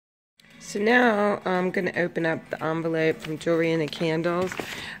So now I'm going to open up the envelope from Jewelry and the Candles.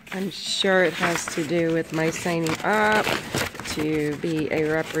 I'm sure it has to do with my signing up to be a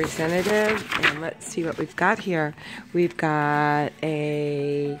representative. And let's see what we've got here. We've got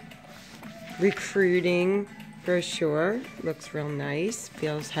a recruiting brochure. Looks real nice.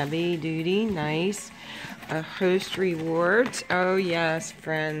 Feels heavy duty. Nice. A host rewards. Oh yes,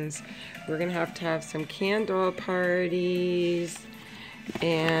 friends. We're going to have some candle parties.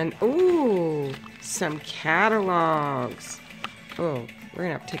 And, ooh, some catalogs. Oh, we're going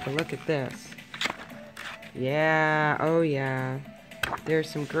to have to take a look at this. Yeah, oh yeah. There's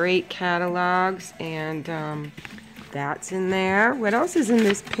some great catalogs, and that's in there. What else is in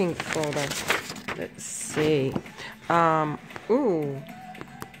this pink folder? Let's see. Ooh.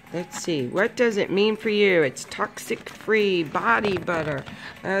 Let's see. What does it mean for you? It's toxic-free body butter.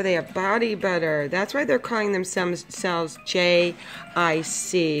 Oh, they have body butter. That's why they're calling themselves JIC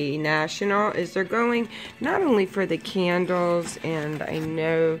National, is they're going not only for the candles, and I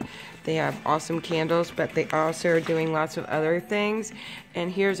know they have awesome candles, but they also are doing lots of other things.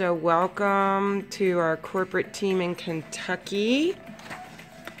 And here's a welcome to our corporate team in Kentucky.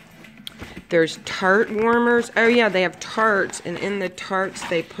 There's tart warmers. Oh yeah, they have tarts, and in the tarts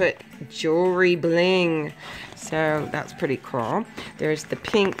they put jewelry bling. So that's pretty cool. There's the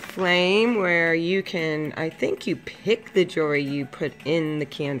pink flame where you can, I think you pick the jewelry you put in the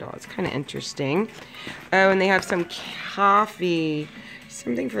candle. It's kind of interesting. Oh, and they have some coffee,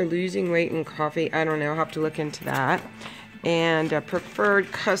 something for losing weight and coffee. I don't know, I'll have to look into that. And a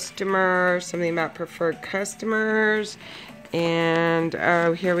preferred customer, something about preferred customers. And,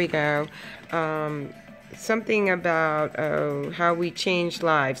 oh, here we go. Something about, how we change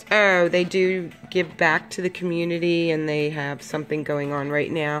lives. Oh, they do give back to the community, and they have something going on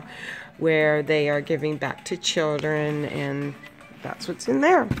right now where they are giving back to children, and that's what's in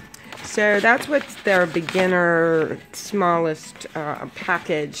there. So that's what's their beginner, smallest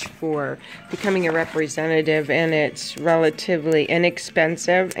package for becoming a representative, and it's relatively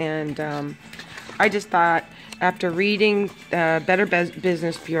inexpensive, and I just thought, after reading Better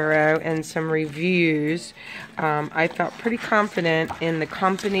Business Bureau and some reviews, I felt pretty confident in the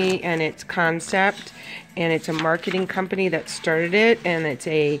company and its concept. And it's a marketing company that started it, and it's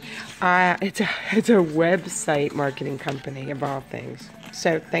a website marketing company of all things.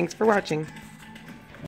 So thanks for watching.